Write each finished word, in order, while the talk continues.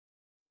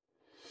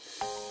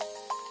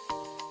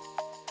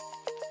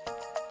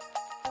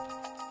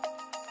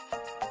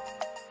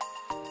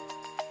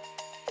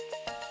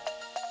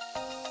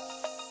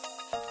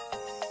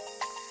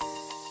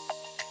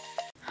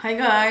Hi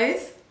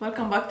guys,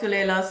 welcome back to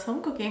Laila's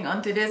Home Cooking.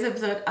 On today's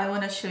episode I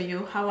want to show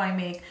you how I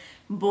make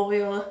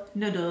boiled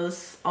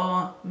noodles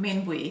or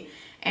main bouille.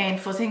 And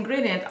for the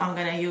ingredient I'm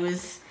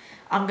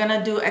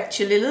gonna do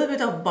actually a little bit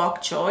of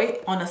bok choy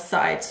on a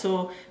side.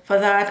 So for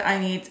that I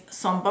need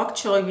some bok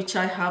choy, which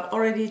I have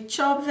already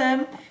chopped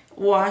them,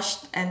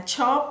 washed and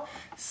chopped,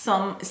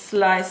 some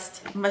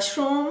sliced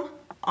mushroom,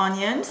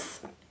 onions,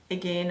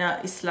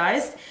 again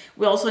sliced.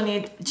 We also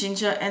need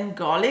ginger and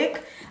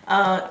garlic.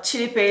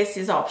 Chili paste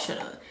is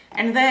optional.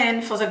 And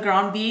then for the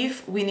ground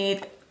beef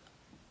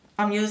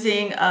I'm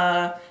using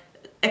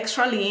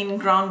extra lean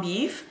ground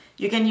beef.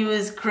 You can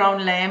use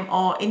ground lamb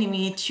or any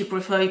meat you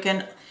prefer. You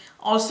can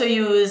also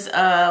use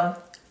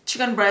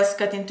chicken breast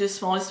cut into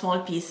small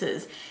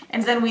pieces.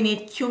 And then we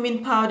need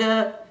cumin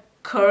powder,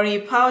 curry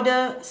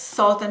powder,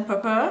 salt and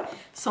pepper,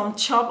 some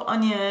chopped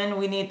onion.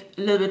 We need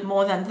a little bit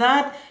more than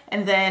that,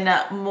 and then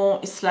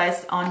more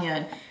sliced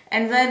onion.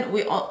 And then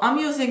I'm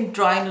using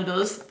dry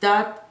noodles.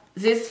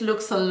 This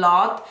looks a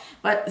lot,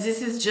 but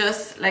this is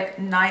just like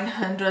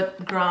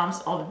 900 grams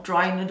of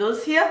dry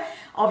noodles here.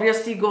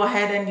 Obviously go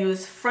ahead and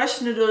use fresh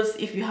noodles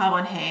if you have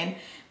on hand,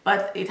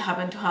 but it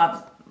happened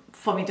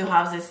for me to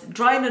have this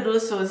dry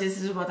noodles, so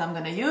this is what I'm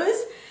gonna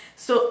use.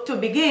 So to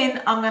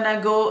begin, I'm gonna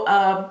go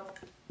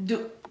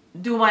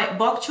do my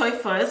bok choy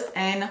first,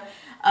 and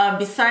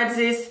besides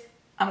this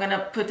I'm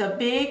gonna put a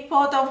big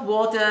pot of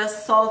water,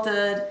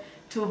 salted,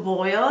 to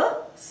boil.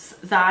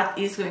 That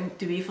is going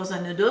to be for the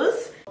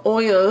noodles.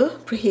 Oil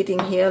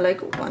preheating here,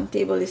 like 1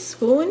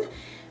 tablespoon.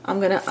 I'm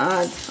gonna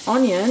add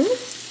onion,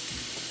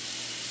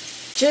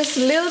 just a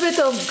little bit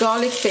of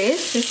garlic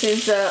paste. This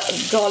is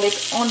garlic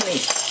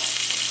only.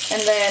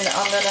 And then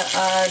I'm gonna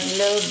add a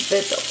little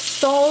bit of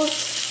salt,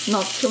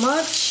 not too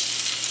much,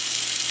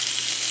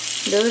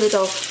 a little bit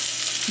of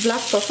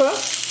black pepper.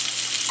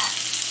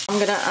 I'm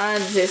gonna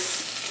add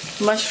this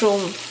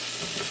mushroom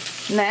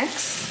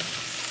next,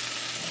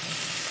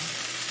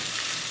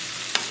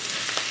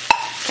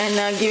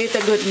 and give it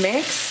a good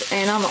mix.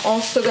 And I'm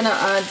also gonna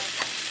add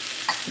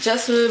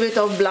just a little bit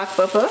of black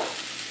pepper,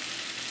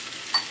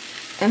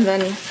 and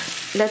then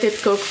let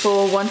it cook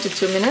for 1 to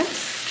 2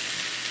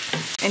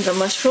 minutes. And the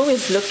mushroom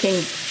is looking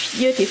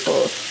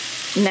beautiful.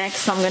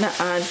 Next I'm gonna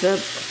add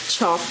the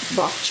chopped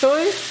bok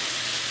choy.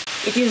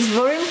 It is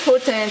very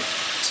important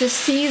to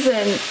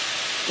season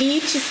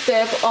each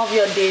step of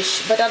your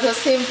dish, but at the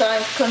same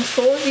time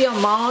control the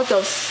amount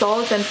of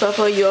salt and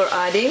pepper you're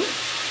adding.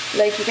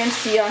 Like you can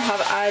see, I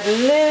have added a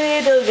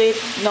little bit,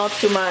 not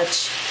too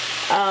much.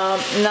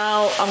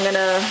 Now I'm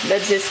gonna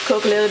let this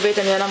cook a little bit,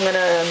 and then I'm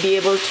gonna be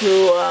able to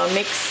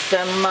mix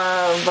them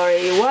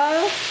very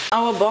well.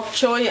 Our bok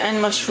choy and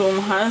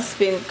mushroom has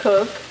been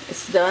cooked.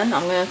 It's done.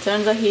 I'm gonna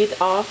turn the heat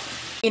off.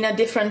 In a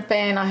different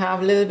pan I have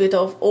a little bit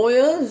of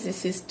oil.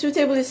 This is 2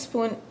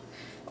 tablespoons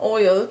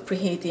oil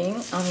preheating.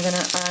 I'm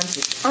gonna add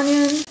the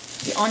onion.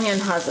 The onion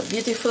has a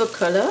beautiful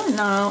color.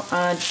 Now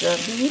add the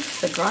beef,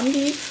 the ground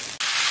beef.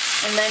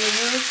 And then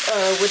use a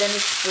wooden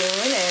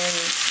spoon and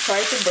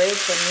try to break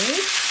the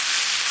meat.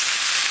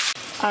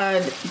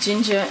 Add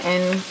ginger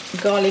and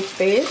garlic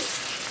paste,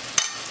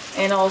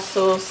 and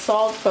also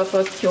salt,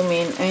 pepper,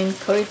 cumin and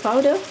curry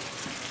powder.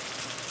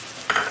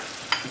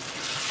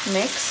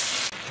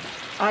 Mix.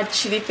 Add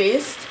chili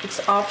paste.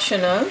 It's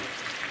optional.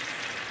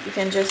 You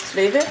can just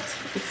leave it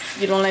if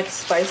you don't like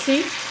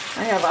spicy.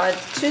 I have added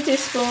 2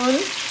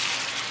 teaspoons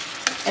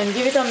and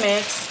give it a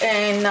mix.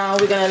 And now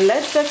we're gonna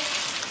let the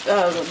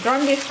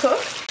ground beef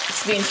cook.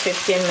 It's been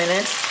 15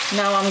 minutes.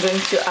 Now I'm going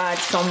to add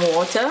some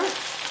water,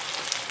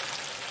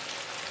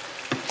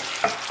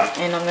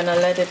 and I'm gonna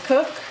let it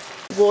cook.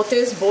 Water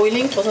is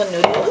boiling for the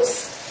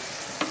noodles,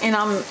 and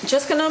I'm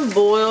just gonna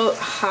boil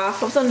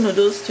half of the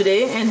noodles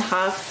today and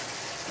half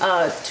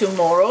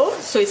tomorrow,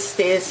 so it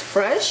stays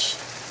fresh.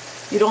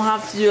 You don't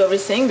have to do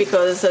everything,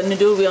 because the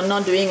noodle we are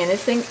not doing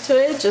anything to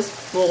it.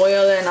 Just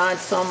boil and add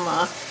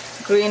some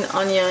green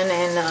onion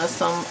and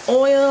some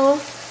oil.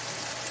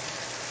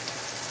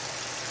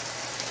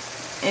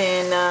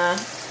 And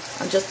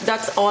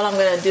that's all I'm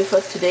gonna do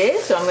for today.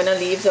 So I'm gonna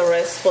leave the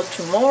rest for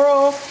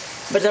tomorrow,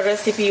 but the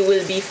recipe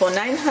will be for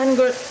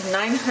 900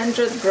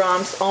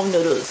 grams of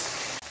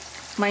noodles.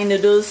 My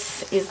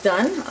noodles is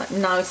done.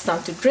 Now it's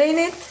time to drain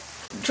it.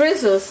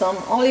 Drizzle some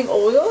olive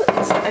oil.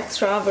 It's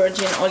extra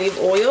virgin olive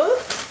oil,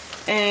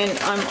 and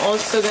I'm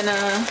also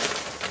gonna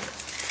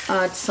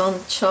add some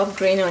chopped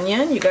green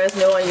onion. You guys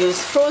know I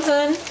use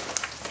frozen.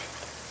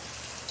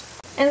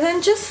 And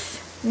then just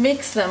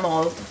mix them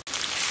all.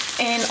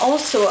 And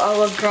also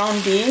our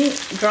ground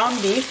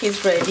beef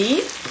is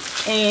ready,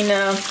 and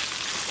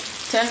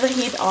turn the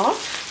heat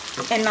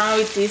off. And now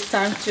it is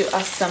time to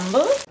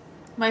assemble.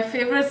 My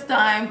favorite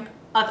time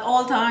at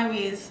all time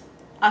is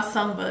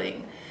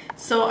assembling.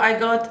 So I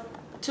got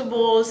 2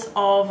 bowls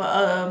of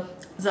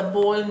the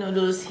boiled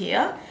noodles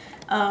here.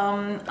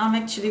 I'm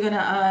actually gonna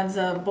add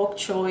the bok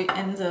choy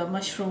and the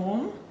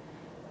mushroom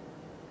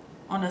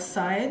on a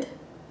side.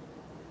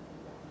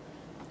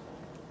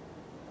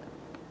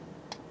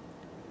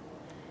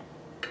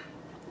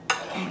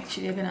 I'm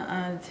actually gonna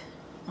add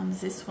on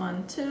this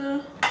one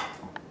too.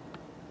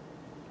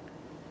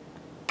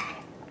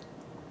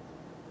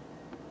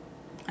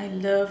 I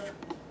love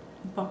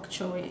bok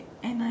choy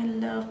and I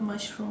love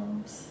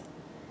mushrooms.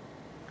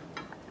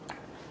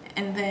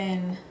 And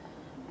then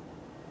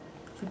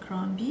the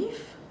ground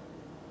beef.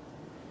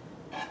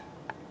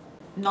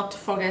 Not to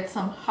forget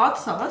some hot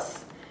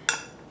sauce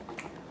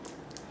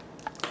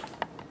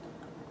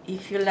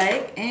if you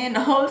like, and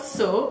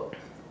also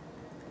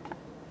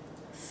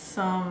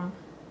some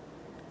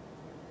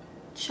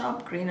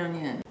chopped green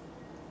onion.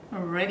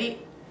 Ready?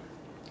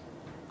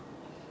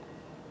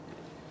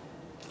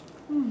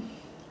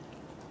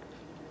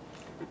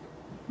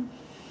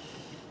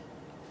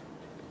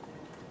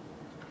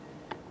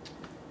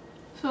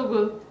 So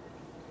good.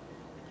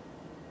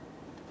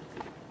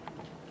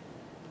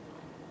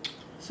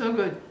 So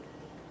good.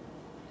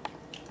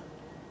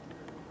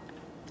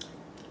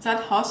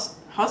 That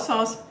hot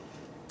sauce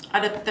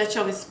add a touch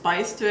of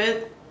spice to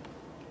it.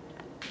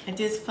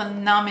 It is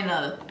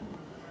phenomenal.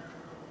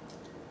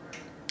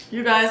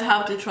 You guys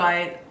have to try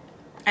it.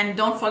 And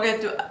don't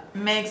forget to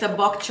make the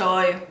bok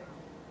choy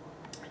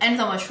and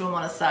the mushroom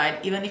on the side.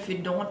 Even if you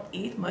don't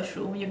eat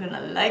mushroom, you're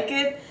gonna like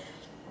it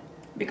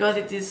because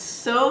it is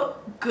so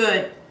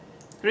good.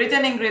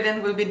 Written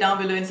ingredient will be down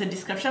below in the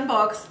description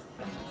box.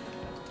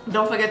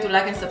 Don't forget to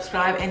like and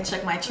subscribe and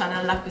check my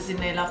channel La Cuisine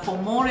Laila for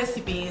more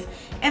recipes,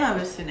 and I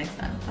will see you next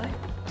time.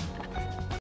 Bye.